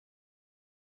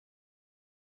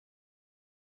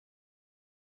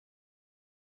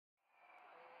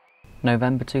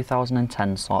November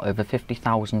 2010 saw over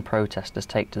 50,000 protesters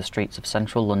take to the streets of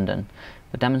central London.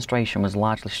 The demonstration was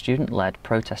largely student-led,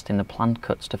 protesting the planned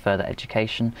cuts to further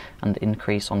education and the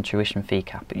increase on tuition fee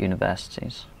cap at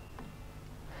universities.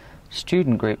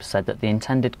 Student groups said that the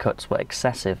intended cuts were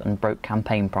excessive and broke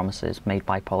campaign promises made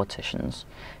by politicians,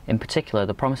 in particular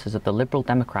the promises of the Liberal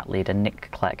Democrat leader Nick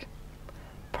Clegg.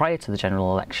 Prior to the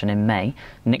general election in May,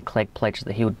 Nick Clegg pledged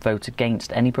that he would vote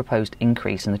against any proposed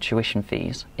increase in the tuition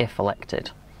fees, if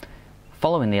elected.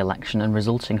 Following the election and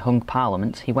resulting hung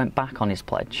parliament, he went back on his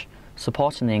pledge,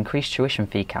 supporting the increased tuition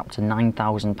fee cap to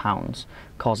 £9,000,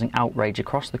 causing outrage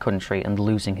across the country and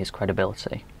losing his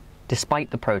credibility.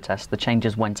 Despite the protest, the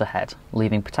changes went ahead,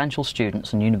 leaving potential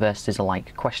students and universities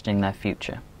alike questioning their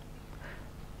future.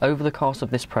 Over the course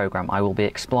of this programme, I will be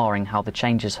exploring how the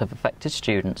changes have affected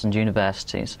students and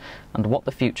universities and what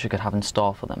the future could have in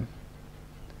store for them.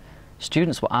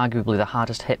 Students were arguably the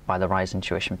hardest hit by the rise in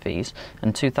tuition fees,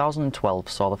 and 2012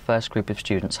 saw the first group of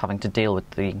students having to deal with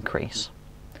the increase.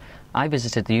 I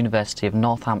visited the University of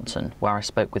Northampton, where I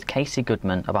spoke with Casey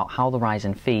Goodman about how the rise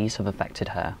in fees have affected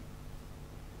her.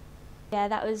 Yeah,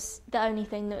 that was the only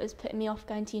thing that was putting me off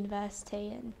going to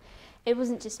university, and it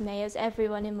wasn't just me, it was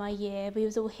everyone in my year. We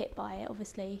was all hit by it,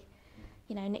 obviously.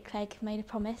 You know, Nick Clegg made a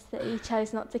promise that he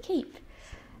chose not to keep.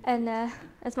 And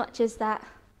as much as that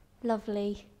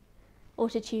lovely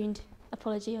auto-tuned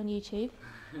apology on YouTube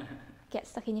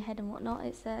gets stuck in your head and whatnot,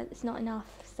 it's not enough.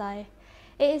 So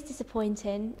it is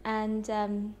disappointing,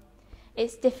 and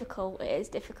it's difficult. It is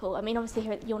difficult. I mean, obviously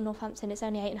here at Northampton, it's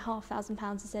only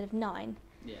 £8,500 instead of £9,000.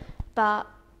 Yeah. But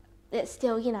it's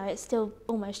still, you know, it's still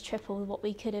almost triple what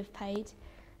we could have paid,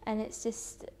 and it's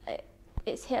just,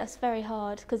 it's hit us very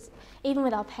hard, because even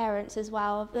with our parents as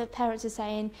well, the parents are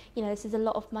saying, you know, this is a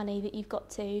lot of money that you've got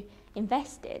to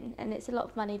invest in, and it's a lot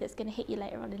of money that's going to hit you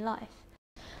later on in life.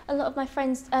 A lot of my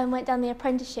friends went down the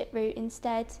apprenticeship route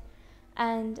instead,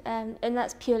 and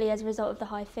that's purely as a result of the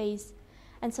high fees.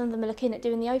 And some of them are looking at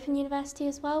doing the Open University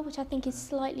as well, which I think is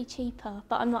slightly cheaper,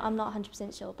 but I'm not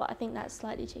 100% sure, but I think that's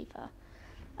slightly cheaper.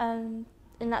 And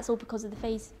that's all because of the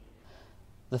fees.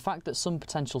 The fact that some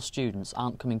potential students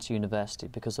aren't coming to university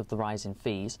because of the rise in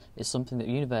fees is something that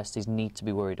universities need to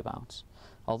be worried about.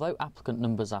 Although applicant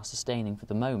numbers are sustaining for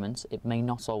the moment, it may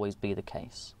not always be the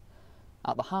case.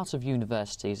 At the heart of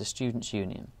university is a students'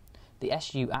 union. The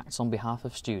SU acts on behalf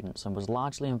of students and was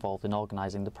largely involved in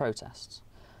organising the protests.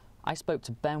 I spoke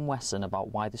to Ben Wesson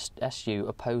about why the SU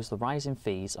oppose the rise in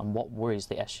fees and what worries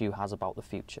the SU has about the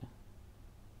future.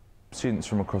 Students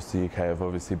from across the UK have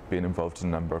obviously been involved in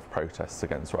a number of protests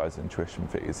against rising tuition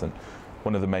fees, and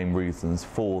one of the main reasons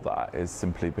for that is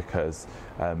simply because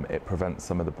it prevents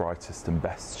some of the brightest and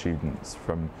best students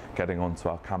from getting onto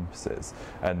our campuses.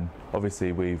 And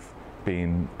obviously we've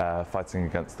been fighting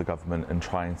against the government and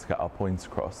trying to get our point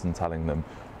across and telling them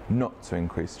not to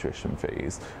increase tuition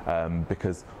fees,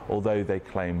 because although they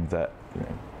claim that, you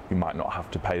know, you might not have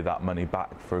to pay that money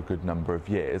back for a good number of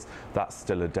years, that's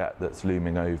still a debt that's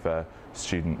looming over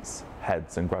students'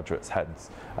 heads and graduates' heads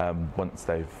once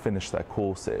they've finished their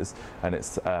courses, and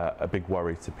it's a big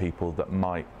worry to people that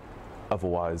might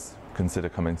otherwise consider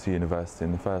coming to university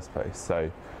in the first place. So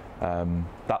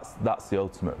that's the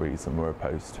ultimate reason we're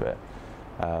opposed to it.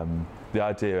 The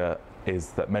idea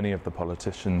is that many of the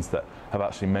politicians that have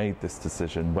actually made this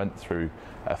decision went through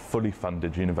a fully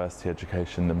funded university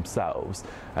education themselves,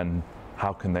 and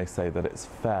how can they say that it's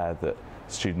fair that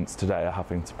students today are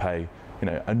having to pay, you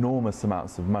know, enormous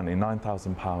amounts of money?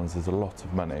 £9,000 is a lot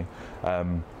of money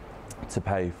to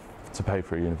pay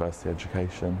for a university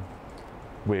education.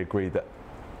 We agree that,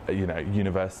 you know,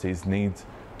 universities need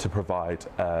to provide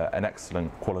an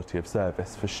excellent quality of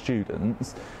service for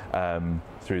students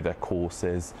through their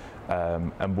courses,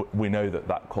 and we know that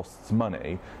that costs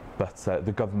money, but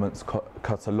the government's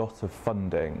cut a lot of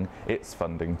funding, its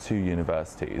funding to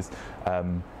universities,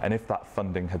 and if that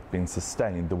funding had been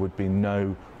sustained, there would be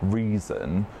no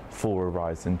reason for a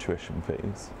rise in tuition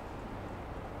fees.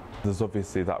 There's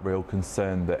obviously that real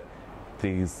concern that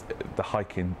the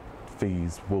hike in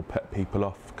fees will put people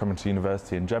off coming to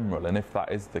university in general, and if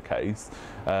that is the case,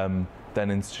 then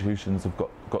institutions have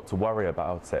got to worry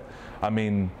about it. I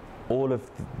mean, all of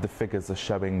the figures are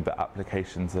showing that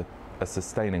applications are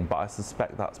sustaining, but I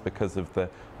suspect that's because of the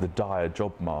dire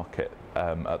job market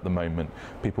at the moment.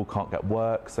 People can't get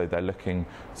work, so they're looking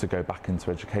to go back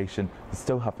into education. They're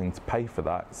still having to pay for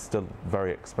that. It's still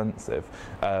very expensive.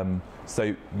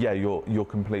 So yeah, you're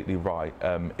completely right.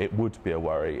 It would be a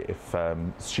worry if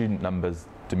student numbers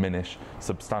diminish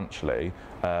substantially.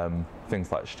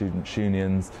 Things like student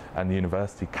unions and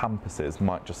university campuses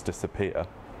might just disappear.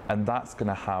 And that's going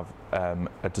to have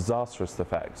a disastrous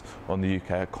effect on the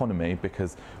UK economy,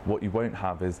 because what you won't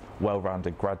have is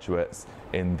well-rounded graduates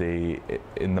in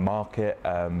the market,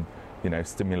 you know,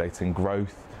 stimulating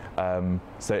growth.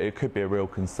 So it could be a real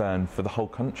concern for the whole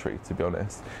country, to be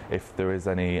honest, if there is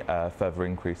any further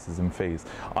increases in fees.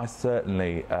 I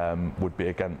certainly would be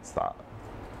against that.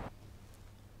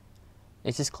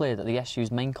 It is clear that the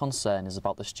SU's main concern is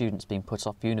about the students being put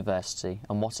off university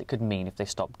and what it could mean if they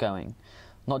stopped going,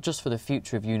 not just for the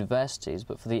future of universities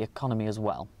but for the economy as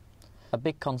well. A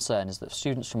big concern is that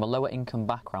students from a lower income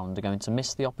background are going to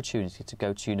miss the opportunity to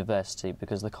go to university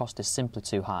because the cost is simply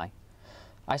too high.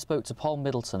 I spoke to Paul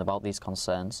Middleton about these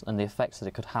concerns and the effects that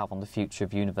it could have on the future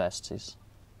of universities.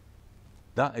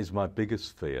 That is my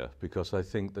biggest fear, because I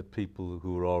think that people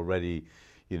who are already,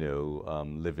 you know,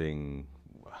 living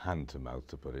hand to mouth,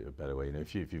 to put it a better way, you know,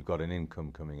 if you've got an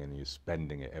income coming in and you're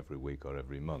spending it every week or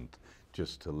every month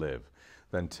just to live,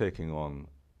 then taking on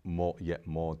yet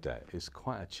more debt is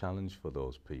quite a challenge for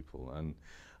those people. And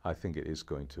I think it is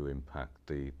going to impact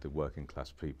the working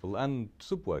class people and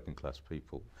sub-working class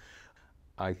people.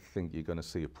 I think you're going to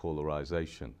see a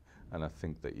polarisation, and I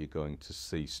think that you're going to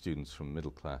see students from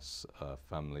middle class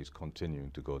families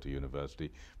continuing to go to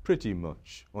university pretty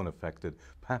much unaffected,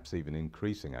 perhaps even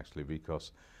increasing actually,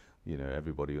 because you know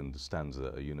everybody understands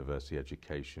that a university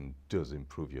education does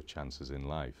improve your chances in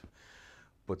life.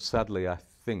 But sadly, I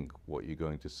think what you're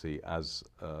going to see as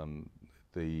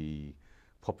the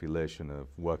population of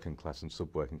working class and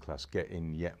sub-working class get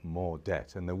in yet more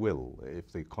debt, and they will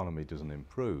if the economy doesn't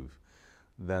improve,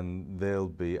 then they'll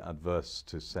be adverse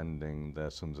to sending their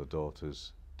sons or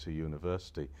daughters to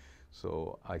university.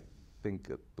 So I think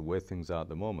that the way things are at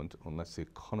the moment, unless the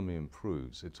economy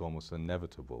improves, it's almost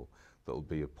inevitable that there'll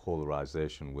be a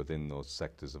polarisation within those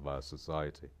sectors of our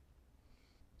society.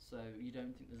 So you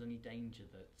don't think there's any danger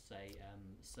that, say,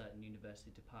 certain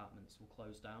university departments will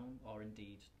close down, or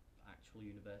indeed actual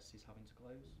universities having to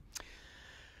close?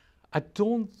 I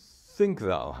don't think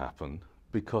that'll happen,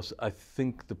 because I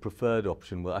think the preferred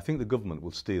option I think the government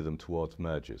will steer them towards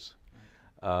mergers.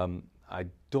 I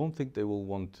don't think they will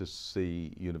want to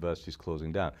see universities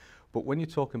closing down. But when you're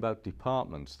talking about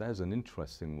departments, there's an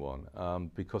interesting one,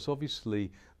 because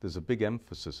obviously there's a big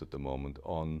emphasis at the moment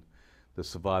on the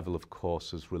survival of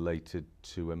courses related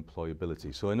to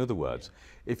employability. So in other words,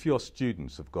 if your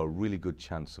students have got a really good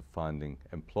chance of finding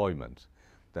employment,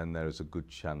 then there is a good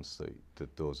chance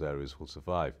that those areas will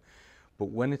survive. But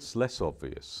when it's less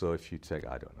obvious, so if you take,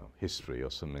 I don't know, history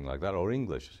or something like that, or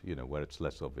English, you know, where it's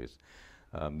less obvious,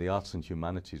 the arts and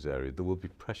humanities area, there will be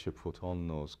pressure put on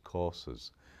those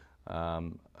courses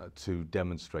to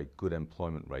demonstrate good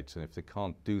employment rates. And if they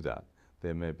can't do that,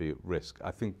 they may be at risk.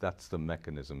 I think that's the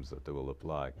mechanisms that they will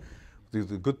apply. The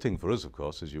good thing for us, of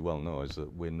course, as you well know, is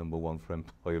that we're #1 for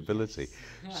employability.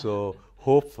 So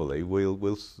hopefully we'll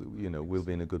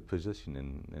be in a good position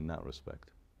in that respect.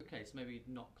 Okay, so maybe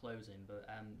not closing, but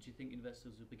do you think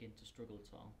universities will begin to struggle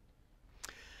at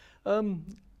all?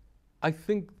 I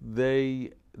think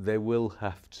they will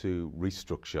have to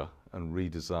restructure and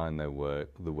redesign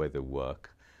the way they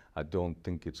work. I don't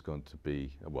think it's going to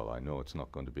be, well, I know it's not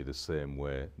going to be the same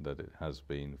way that it has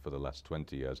been for the last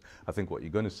 20 years. I think what you're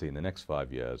going to see in the next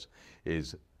 5 years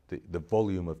is the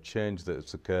volume of change that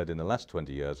has occurred in the last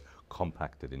 20 years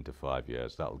compacted into 5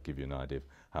 years. That'll give you an idea of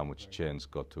how much change has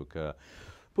got to occur.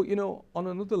 But, you know, on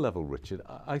another level, Richard,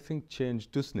 I think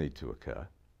change does need to occur.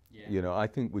 Yeah. You know, I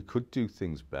think we could do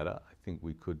things better. I think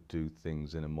we could do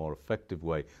things in a more effective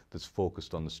way that's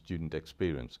focused on the student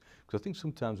experience. Because I think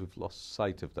sometimes we've lost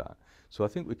sight of that. So I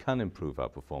think we can improve our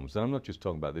performance. And I'm not just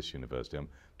talking about this university, I'm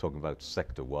talking about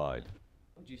sector-wide.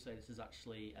 Would you say this is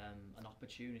actually an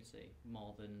opportunity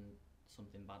more than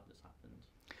something bad that's happened?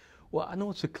 Well, I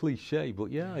know it's a cliche,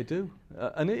 but yeah, I do.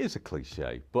 And it is a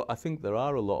cliche, but I think there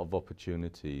are a lot of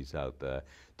opportunities out there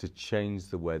to change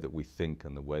the way that we think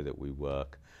and the way that we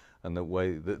work and the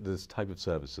way that this type of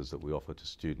services that we offer to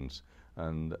students.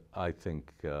 And I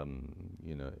think,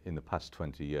 you know, in the past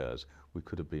 20 years, we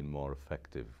could have been more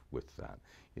effective with that,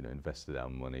 you know, invested our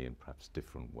money in perhaps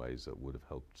different ways that would have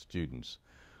helped students,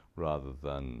 rather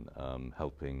than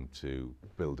helping to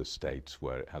build estates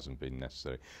where it hasn't been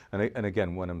necessary. And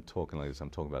again, when I'm talking like this, I'm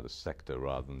talking about the sector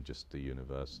rather than just the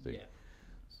university. Yeah.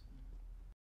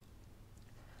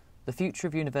 The future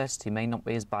of university may not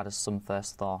be as bad as some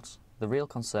first thought. The real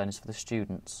concern is for the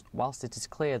students. Whilst it is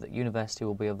clear that university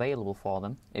will be available for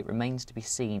them, it remains to be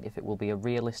seen if it will be a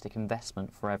realistic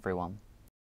investment for everyone.